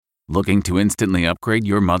Looking to instantly upgrade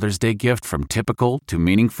your Mother's Day gift from typical to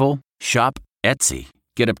meaningful? Shop Etsy.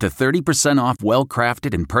 Get up to 30% off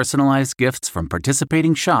well-crafted and personalized gifts from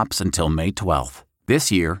participating shops until May 12th. This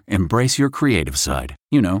year, embrace your creative side.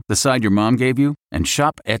 You know, the side your mom gave you. And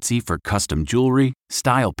shop Etsy for custom jewelry,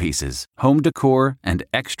 style pieces, home decor, and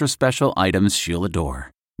extra special items she'll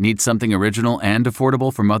adore. Need something original and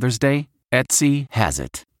affordable for Mother's Day? Etsy has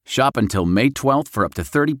it. Shop until May 12th for up to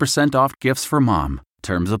 30% off gifts for mom.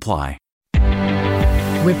 Terms apply.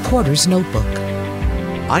 Reporter's Notebook.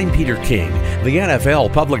 I'm Peter King. The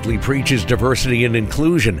NFL publicly preaches diversity and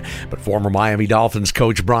inclusion, but former Miami Dolphins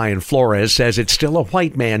coach Brian Flores says it's still a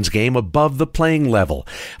white man's game above the playing level.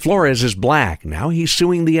 Flores is black. Now he's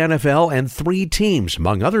suing the NFL and 3 teams.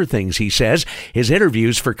 Among other things, he says, his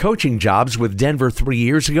interviews for coaching jobs with Denver 3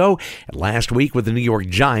 years ago and last week with the New York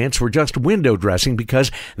Giants were just window dressing because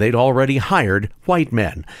they'd already hired white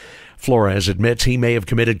men. Flores admits he may have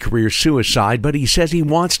committed career suicide, but he says he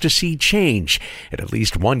wants to see change. And at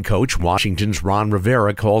least one coach, Washington's Ron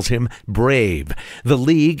Rivera, calls him brave. The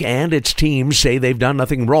league and its teams say they've done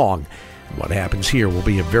nothing wrong. What happens here will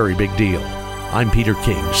be a very big deal. I'm Peter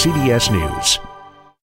King, CBS News.